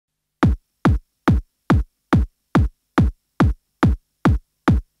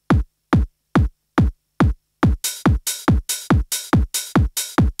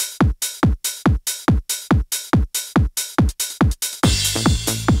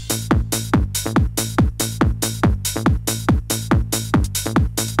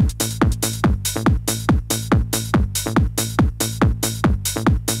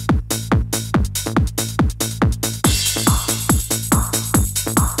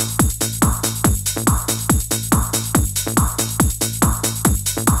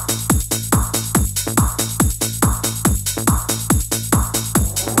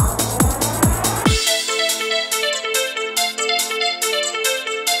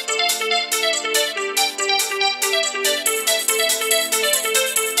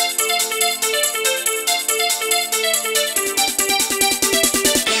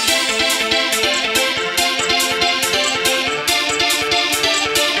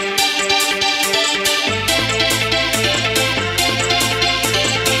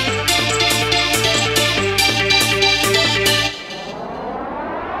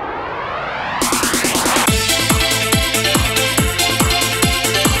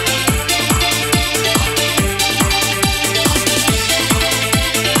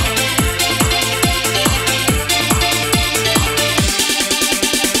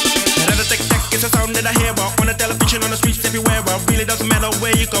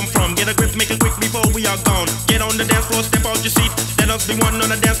where you come from. Get a grip, make it quick before we are gone. Get on the dance floor, step out your seat. Let us be one on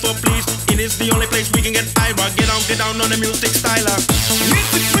the dance floor, please. It is the only place we can get IRA. Get down on the music styler.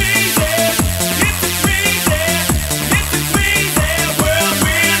 It's a crazy, it's a crazy, it's a crazy world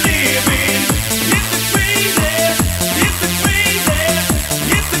we're living. It's a crazy, it's a crazy,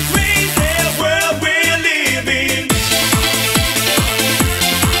 it's a crazy world we're living.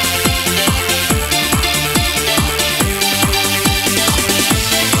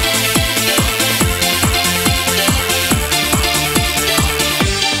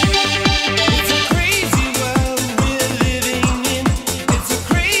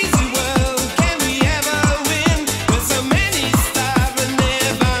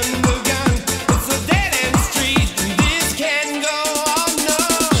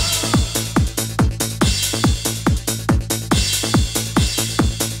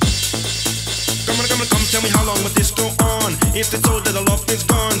 Tell me how long will this go on? If it's so that the love is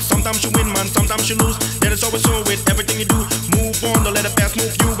gone. Sometimes you win, man, sometimes you lose. That is always so with everything you do. Move on, don't let the past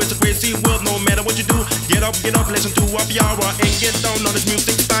move you. It's a crazy world, no matter what you do. Get up, listen to RVR and get down on this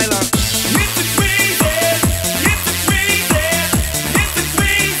music styler. It's a crazy, it's a crazy, it's a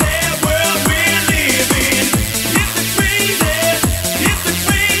crazy world we're living. It's a crazy, it's a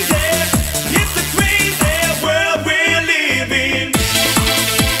crazy, it's a crazy world we're living.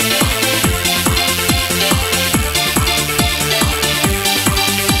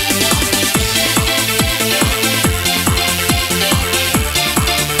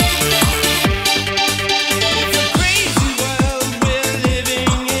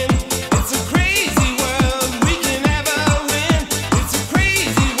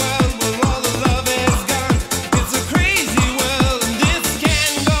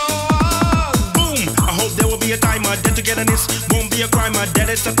 Won't be a crime, that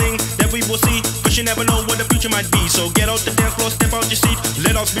is a thing that we will see. Cause you never know what the future might be. So get out the dance floor, step out your seat.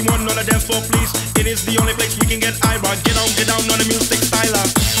 Let us be one on the dance floor, please. It is the only place we can get IRA. Get down on the music styler.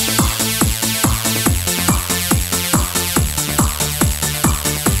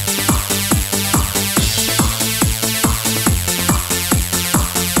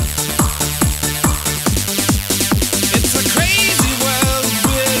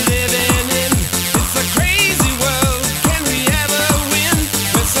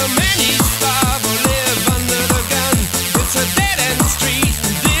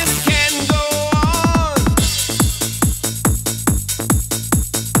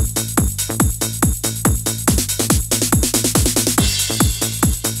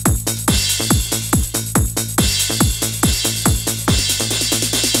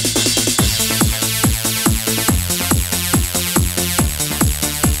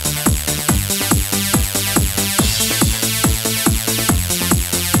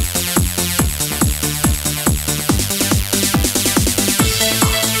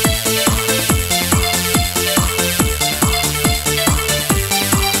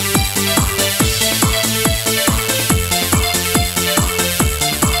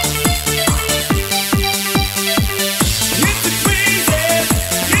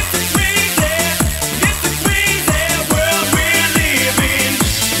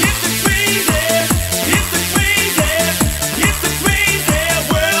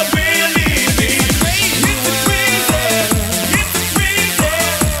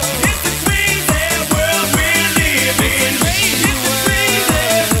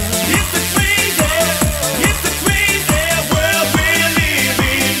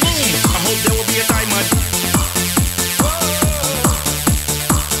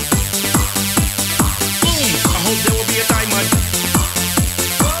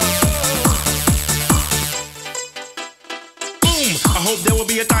 I hope there will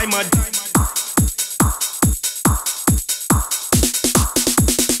be a timer.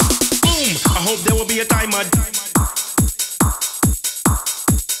 Boom! I hope there will be a timer.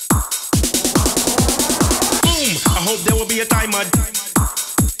 Boom! I hope there will be a timer.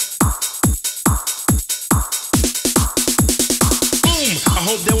 Boom! I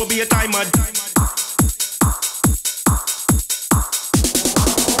hope there will be a timer.